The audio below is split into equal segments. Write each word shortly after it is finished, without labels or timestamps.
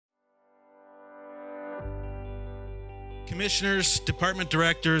Commissioners, department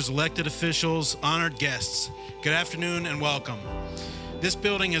directors, elected officials, honored guests, good afternoon and welcome. This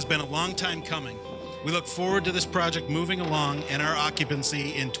building has been a long time coming. We look forward to this project moving along and our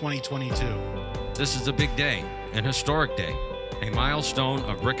occupancy in 2022. This is a big day, an historic day, a milestone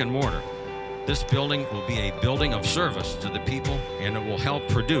of brick and mortar. This building will be a building of service to the people, and it will help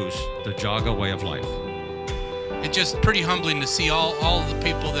produce the Geauga way of life. It's just pretty humbling to see all the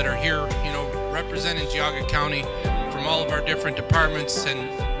people that are here, representing Geauga County from all of our different departments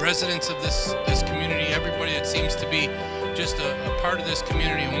and residents of this community, everybody that seems to be just a part of this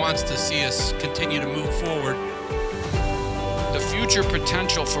community and wants to see us continue to move forward. The future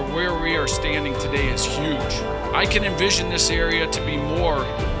potential for where we are standing today is huge. I can envision this area to be more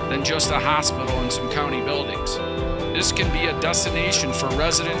than just a hospital and some county buildings. This can be a destination for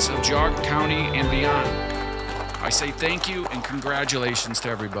residents of Geauga County and beyond. I say thank you and congratulations to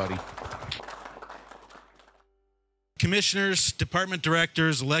everybody. Commissioners, department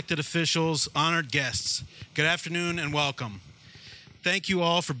directors, elected officials, honored guests, good afternoon and welcome. Thank you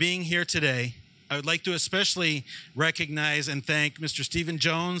all for being here today. I would like to especially recognize and thank Mr. Stephen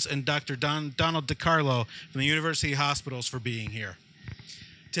Jones and Dr. Donald DiCarlo from the University Hospitals for being here.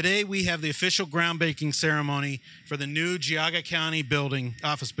 Today we have the official groundbreaking ceremony for the new Geauga County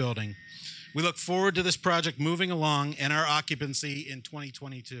office building. We look forward to this project moving along and our occupancy in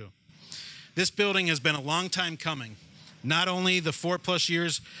 2022. This building has been a long time coming. Not only the 4+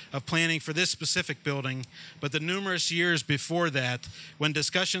 years of planning for this specific building, but the numerous years before that when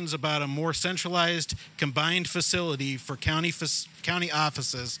discussions about a more centralized, combined facility for county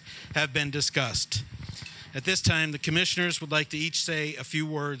offices have been discussed. At this time, the commissioners would like to each say a few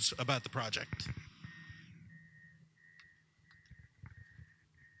words about the project.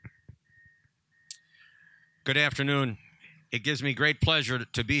 Good afternoon. It gives me great pleasure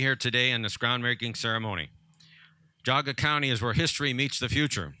to be here today in this groundbreaking ceremony. Geauga County is where history meets the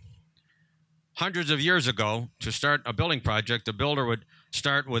future. Hundreds of years ago, to start a building project, the builder would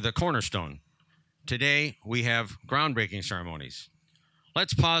start with a cornerstone. Today, we have groundbreaking ceremonies.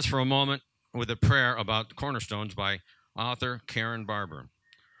 Let's pause for a moment with a prayer about cornerstones by author Karen Barber.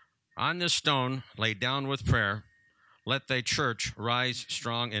 On this stone, laid down with prayer, let thy church rise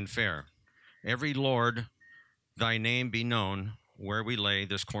strong and fair. Every Lord, thy name be known where we lay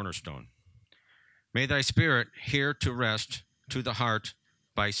this cornerstone. May thy spirit here to rest to the heart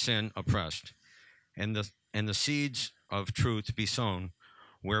by sin oppressed, and the seeds of truth be sown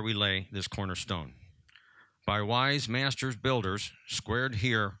where we lay this cornerstone. By wise masters builders squared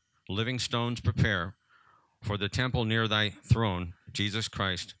here, living stones prepare for the temple near thy throne, Jesus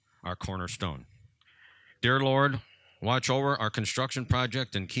Christ, our cornerstone. Dear Lord, watch over our construction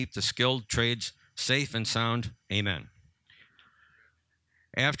project and keep the skilled trades safe and sound. Amen.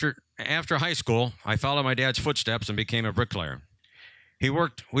 After high school, I followed my dad's footsteps and became a bricklayer. We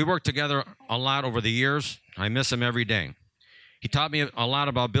worked together a lot over the years. I miss him every day. He taught me a lot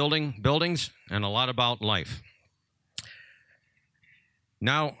about buildings and a lot about life.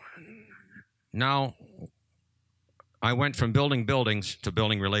 Now I went from building buildings to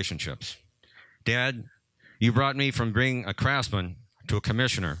building relationships. Dad, you brought me from being a craftsman to a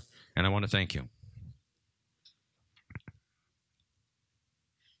commissioner, and I want to thank you.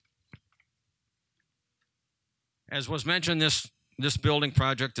 As was mentioned, this building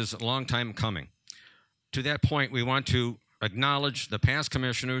project is a long time coming. To that point, we want to acknowledge the past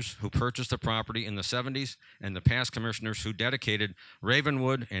commissioners who purchased the property in the 70s and the past commissioners who dedicated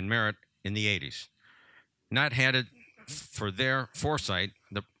Ravenwood and Merritt in the 80s. Not had it for their foresight,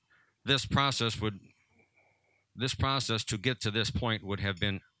 this process to get to this point would have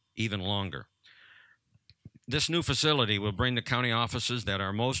been even longer. This new facility will bring the county offices that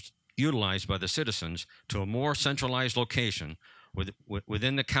are most utilized by the citizens to a more centralized location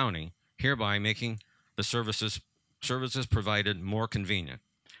within the county, hereby making the services provided more convenient.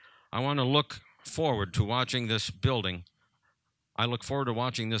 I look forward to watching this building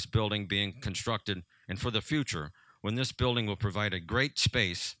being constructed, and for the future, when this building will provide a great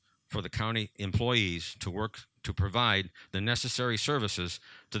space for the county employees to work to provide the necessary services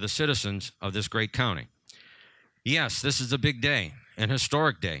to the citizens of this great county. Yes, this is a big day, an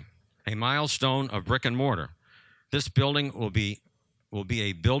historic day, a milestone of brick and mortar. This building will be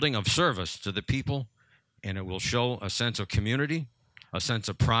a building of service to the people, and it will show a sense of community, a sense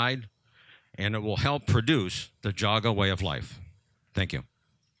of pride, and it will help produce the Geauga way of life. Thank you.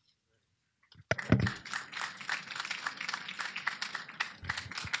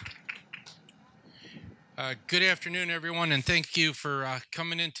 Good afternoon, everyone, and thank you for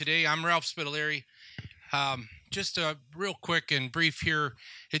coming in today. I'm Ralph Spidalieri. Just real quick and brief here,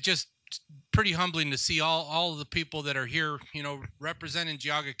 it just pretty humbling to see all of the people that are here, representing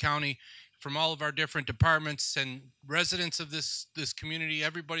Geauga County from all of our different departments and residents of this community,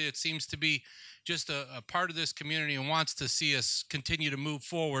 everybody that seems to be just a part of this community and wants to see us continue to move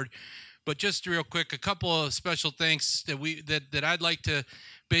forward. But just real quick, a couple of special thanks that I'd like to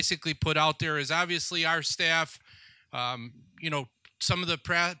basically put out there is obviously our staff, some of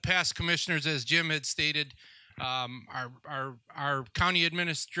the past commissioners, as Jim had stated, our county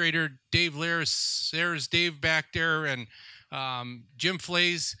administrator, Dave Laris, there's Dave back there, and Jim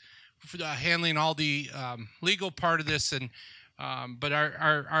Flays for handling all the legal part of this, and but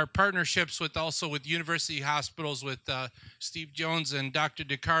our partnerships with university hospitals with Steve Jones and Dr.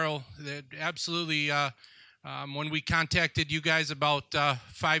 DeCarlo, that absolutely when we contacted you guys about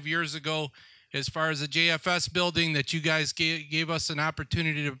 5 years ago as far as the JFS building, that you guys gave us an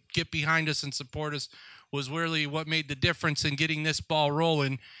opportunity to get behind us and support us, was really what made the difference in getting this ball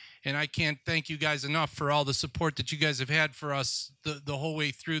rolling. And I can't thank you guys enough for all the support that you guys have had for us the whole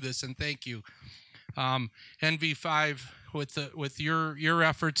way through this, and thank you. NV5 with your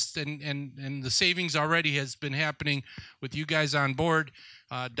efforts and the savings already has been happening with you guys on board.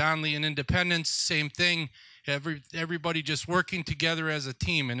 Donley and Independence, same thing. Everybody just working together as a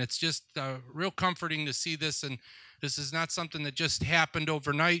team, and it's just real comforting to see this. And this is not something that just happened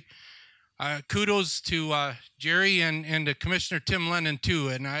overnight. Kudos to Jerry and to Commissioner Tim Lennon too.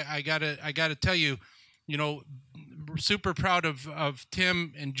 And I gotta tell you, super proud of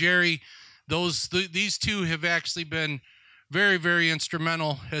Tim and Jerry. These two have actually been very, very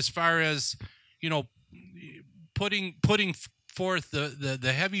instrumental as far as putting forth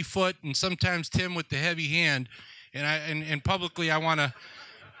the heavy foot, and sometimes Tim with the heavy hand. And publicly, I want to,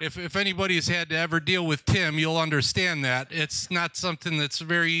 if anybody has had to ever deal with Tim, you'll understand that it's not something that's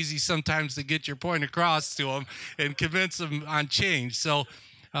very easy sometimes to get your point across to him and convince him on change. So,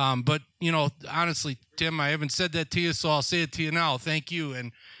 but honestly, Tim, I haven't said that to you, so I'll say it to you now. Thank you.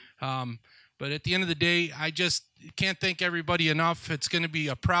 And but at the end of the day, I just can't thank everybody enough. It's going to be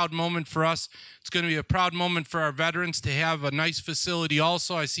a proud moment for us. It's going to be a proud moment for our veterans to have a nice facility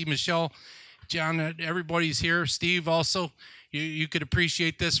also. I see Michelle, John, everybody's here. Steve also. You could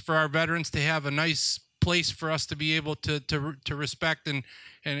appreciate this for our veterans to have a nice place for us to be able to respect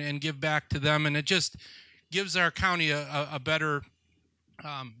and give back to them. And it just gives our county a better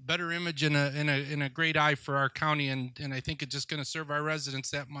image and a great eye for our county. And I think it's just going to serve our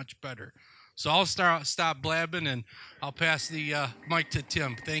residents that much better. So I'll stop blabbing, and I'll pass the mic to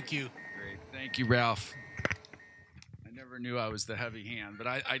Tim. Thank you. Great. Thank you, Ralph. I never knew I was the heavy hand, but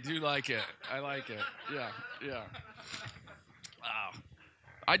I do like it. I like it. Yeah. Wow.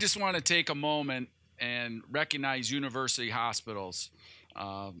 I just want to take a moment and recognize university hospitals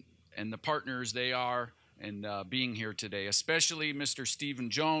and the partners they are in being here today, especially Mr. Stephen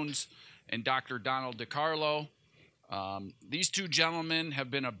Jones and Dr. Donald DeCarlo. These two gentlemen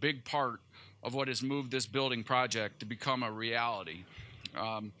have been a big part of what has moved this building project to become a reality.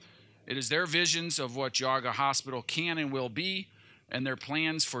 It is their visions of what Geauga Hospital can and will be, and their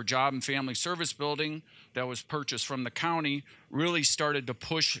plans for Job and Family Service Building that was purchased from the county really started to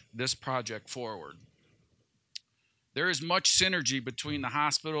push this project forward. There is much synergy between the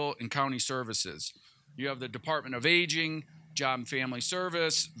hospital and county services. You have the Department of Aging, Job and Family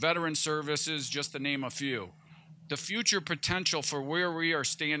Service, Veteran Services, just to name a few. The future potential for where we are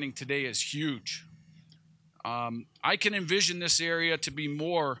standing today is huge. I can envision this area to be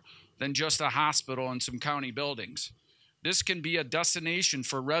more than just a hospital and some county buildings. This can be a destination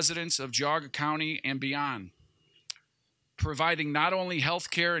for residents of Geauga County and beyond, providing not only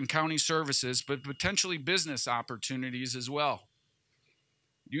healthcare and county services, but potentially business opportunities as well.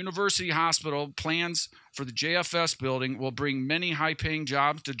 University Hospital plans for the JFS building will bring many high-paying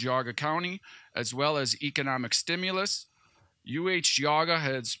jobs to Geauga County, as well as economic stimulus. Geauga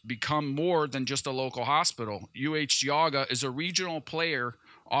has become more than just a local hospital. Geauga is a regional player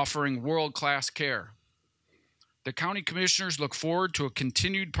offering world-class care. The county commissioners look forward to a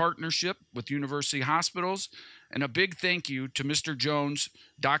continued partnership with university hospitals, and a big thank you to Mr. Jones,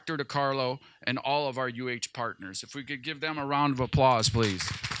 Dr. DeCarlo, and all of our partners. If we could give them a round of applause, please.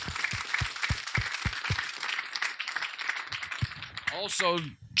 Also,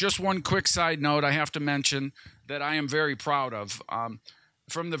 just one quick side note I have to mention that I am very proud of.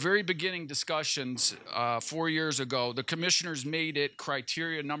 From the very beginning discussions 4 years ago, the commissioners made it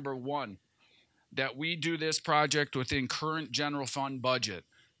criteria number one that we do this project within current general fund budget.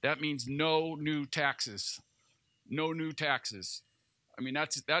 That means no new taxes. No new taxes. I mean,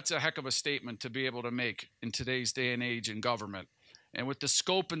 that's a heck of a statement to be able to make in today's day and age in government. And with the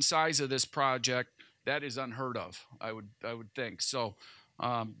scope and size of this project, that is unheard of, I would think. So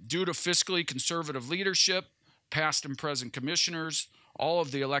Due to fiscally conservative leadership, past and present commissioners, all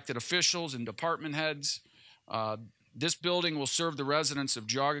of the elected officials and department heads, this building will serve the residents of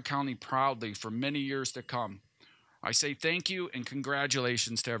Geauga County proudly for many years to come. I say thank you and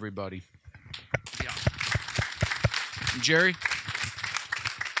congratulations to everybody. Yeah. Jerry?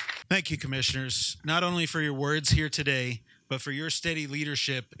 Thank you, Commissioners, not only for your words here today, but for your steady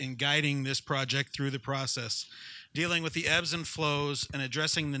leadership in guiding this project through the process, dealing with the ebbs and flows and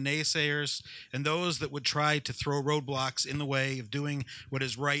addressing the naysayers and those that would try to throw roadblocks in the way of doing what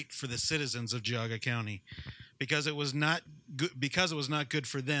is right for the citizens of Geauga County. Because it was not good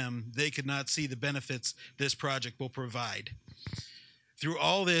for them, they could not see the benefits this project will provide. Through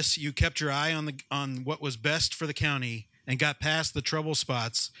all this, you kept your eye on what was best for the county and got past the trouble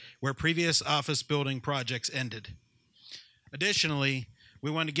spots where previous office building projects ended. Additionally, we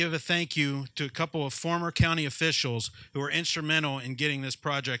want to give a thank you to a couple of former county officials who were instrumental in getting this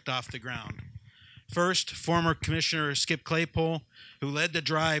project off the ground. First, former Commissioner Skip Claypole, who led the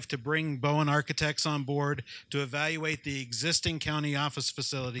drive to bring Bowen Architects on board to evaluate the existing county office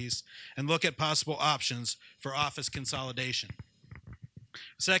facilities and look at possible options for office consolidation.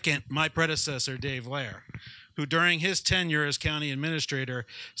 Second, my predecessor, Dave Lair, who during his tenure as county administrator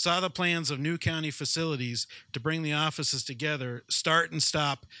saw the plans of new county facilities to bring the offices together start and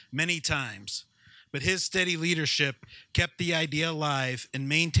stop many times. But his steady leadership kept the idea alive and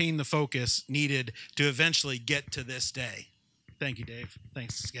maintained the focus needed to eventually get to this day. Thank you, Dave.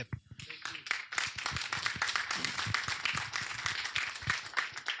 Thanks, Skip.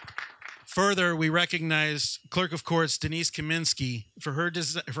 Further, we recognize Clerk of Courts Denise Kaminsky for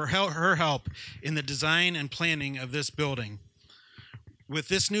her help in the design and planning of this building. With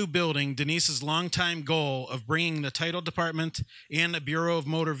this new building, Denise's longtime goal of bringing the Title Department and the Bureau of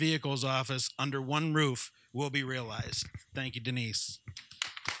Motor Vehicles office under one roof will be realized. Thank you, Denise.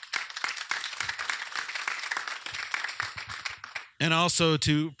 And also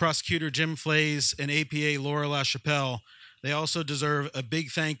to Prosecutor Jim Flays and APA Laura LaChapelle. They also deserve a big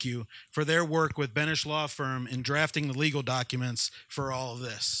thank you for their work with Benish Law Firm in drafting the legal documents for all of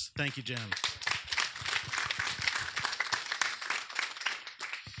this. Thank you, Jim.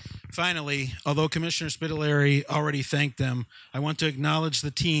 Finally, although Commissioner Spidalieri already thanked them, I want to acknowledge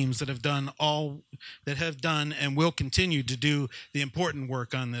the teams that have done and will continue to do the important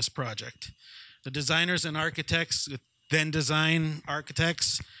work on this project. The designers and architects, ThenDesign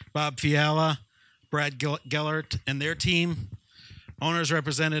architects, Bob Fiala, Brad Gellert and their team, owners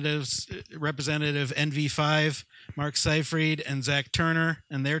representative NV5, Mark Seifried and Zach Turner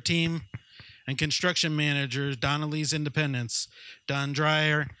and their team, and construction managers Donley's Independence, Don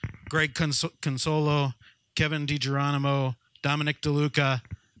Dreier, Greg Consolo, Kevin DiGeronimo, Dominic DeLuca,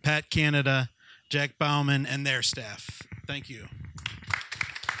 Pat Canada, Jack Bauman, and their staff. Thank you.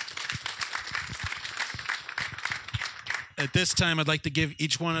 At this time, I'd like to give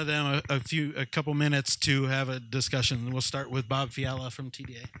each one of them a couple minutes to have a discussion. We'll start with Bob Fiala from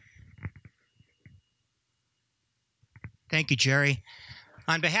TDA. Thank you, Jerry.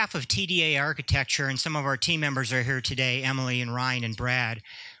 On behalf of TDA Architecture, and some of our team members are here today, Emily and Ryan and Brad,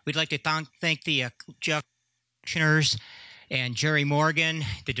 we'd like to thank the commissioners and Gerry Morgan,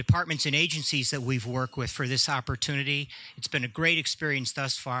 the departments and agencies that we've worked with for this opportunity. It's been a great experience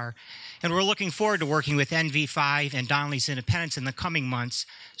thus far. And we're looking forward to working with NV5 and Donley's Independence in the coming months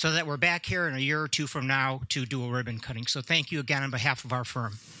so that we're back here in a year or two from now to do a ribbon cutting. So thank you again on behalf of our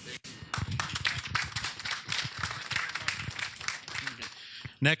firm.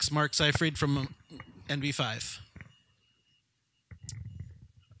 Next, Mark Seifried from NV5.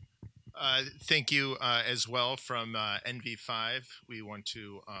 Thank you as well from NV5. We want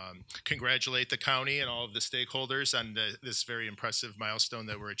to congratulate the county and all of the stakeholders on this very impressive milestone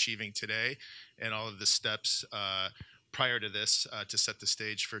that we're achieving today and all of the steps prior to this to set the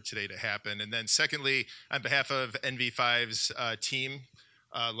stage for today to happen. And then secondly, on behalf of NV5's team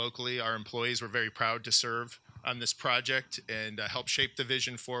locally, our employees, we're very proud to serve on this project and help shape the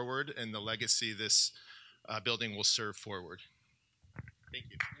vision forward and the legacy this building will serve forward. Thank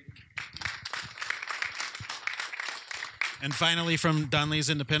you. And finally, from Donley's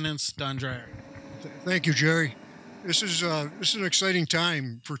Independence, Don Dreier. Thank you, Jerry. This is an exciting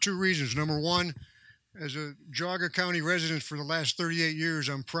time for two reasons. Number one, as a Geauga County resident for the last 38 years,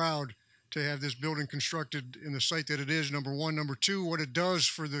 I'm proud to have this building constructed in the site that it is, number one. Number two, what it does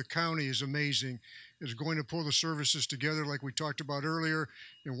for the county is amazing. It's going to pull the services together like we talked about earlier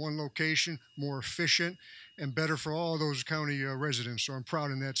in one location, more efficient and better for all those county residents. So I'm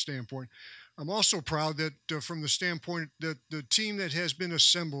proud in that standpoint. I'm also proud that from the standpoint that the team that has been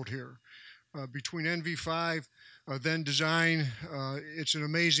assembled here between NV5, ThenDesign. It's an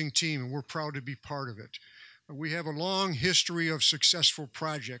amazing team, and we're proud to be part of it. We have a long history of successful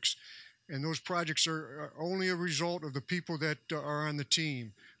projects, and those projects are only a result of the people that are on the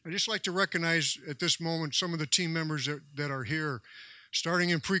team. I'd just like to recognize at this moment some of the team members that are here, starting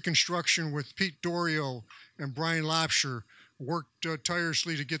in pre-construction with Pete Dorio and Brian Lopsher, worked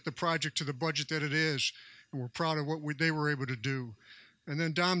tirelessly to get the project to the budget that it is, and we're proud of what they were able to do. And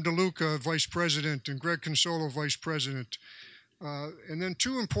then Dom DeLuca, Vice President, and Greg Consolo, Vice President. And then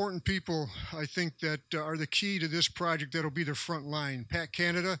two important people, I think, that are the key to this project that'll be the front line. Pat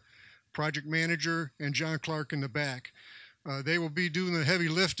Canada, Project Manager, and John Clark in the back. They will be doing the heavy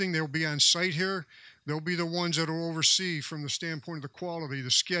lifting. They'll be on site here. They'll be the ones that will oversee from the standpoint of the quality,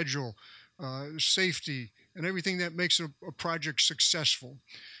 the schedule, safety, and everything that makes a project successful.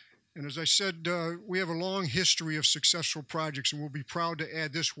 And as I said, we have a long history of successful projects, and we'll be proud to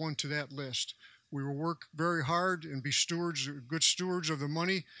add this one to that list. We will work very hard and be good stewards of the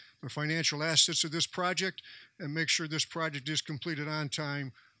money, the financial assets of this project, and make sure this project is completed on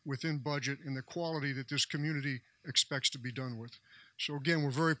time, within budget, and the quality that this community expects to be done with. So again,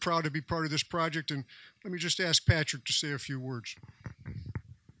 we're very proud to be part of this project, and let me just ask Patrick to say a few words.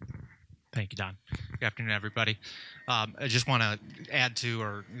 Thank you, Don. Good afternoon, everybody. I just want to add to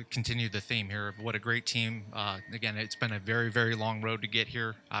or continue the theme here of what a great team. Again, it's been a very, very long road to get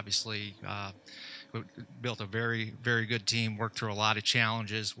here. Obviously, we built a very, very good team, worked through a lot of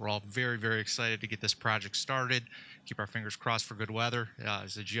challenges. We're all very, very excited to get this project started. Keep our fingers crossed for good weather.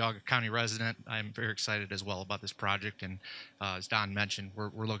 As a Geauga County resident, I'm very excited as well about this project. And as Don mentioned,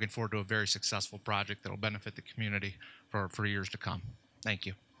 we're looking forward to a very successful project that will benefit the community for years to come. Thank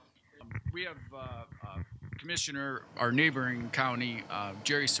you. We have Commissioner, our neighboring county,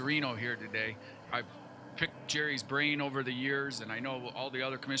 Jerry Cirino here today. I've picked Jerry's brain over the years, and I know all the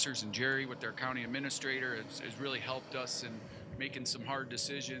other commissioners and Jerry with their county administrator has really helped us in making some hard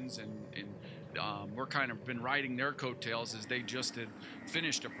decisions, and we're kind of been riding their coattails as they just had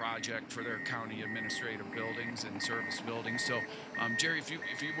finished a project for their county administrative buildings and service buildings. So, Jerry, if you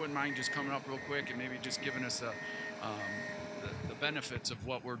wouldn't mind just coming up real quick and maybe just giving us the benefits of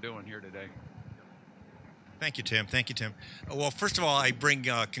what we're doing here today. Thank you, Tim. Thank you, Tim. Well, first of all, I bring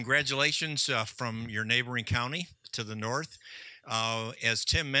congratulations from your neighboring county to the north. As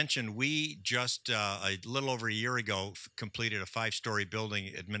Tim mentioned, we just a little over a year ago completed a 5-story building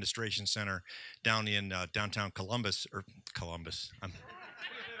administration center down in downtown Columbus.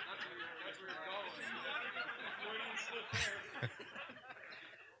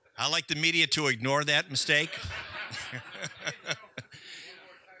 I like the media to ignore that mistake.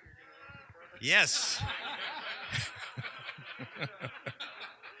 Yes.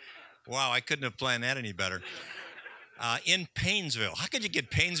 Wow, I couldn't have planned that any better. In Paynesville. How could you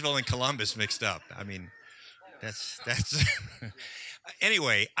get Paynesville and Columbus mixed up? I mean, that's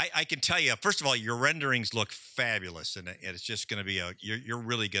anyway, I can tell you, first of all, your renderings look fabulous, and it's just going to be you're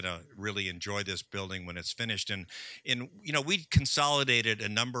really going to really enjoy this building when it's finished. And you know, we consolidated a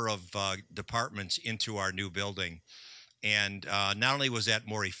number of departments into our new building. And not only was that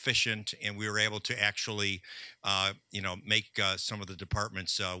more efficient, and we were able to actually, make some of the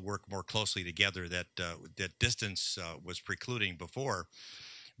departments work more closely together that distance was precluding before.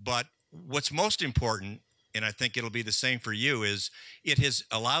 But what's most important, and I think it'll be the same for you, is it has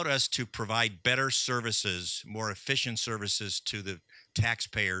allowed us to provide better services, more efficient services to the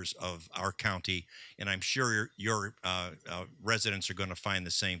taxpayers of our county, and I'm sure your residents are going to find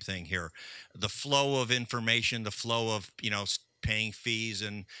the same thing here. The flow of information, the flow of paying fees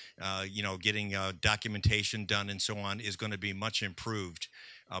and getting documentation done and so on is going to be much improved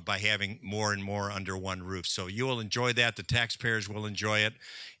by having more and more under one roof. So you will enjoy that. The taxpayers will enjoy it,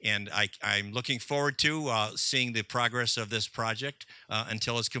 and I'm looking forward to seeing the progress of this project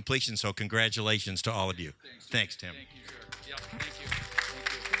until its completion. So congratulations to all of you. Thanks, Tim. Thank you, sir. Yep, thank you.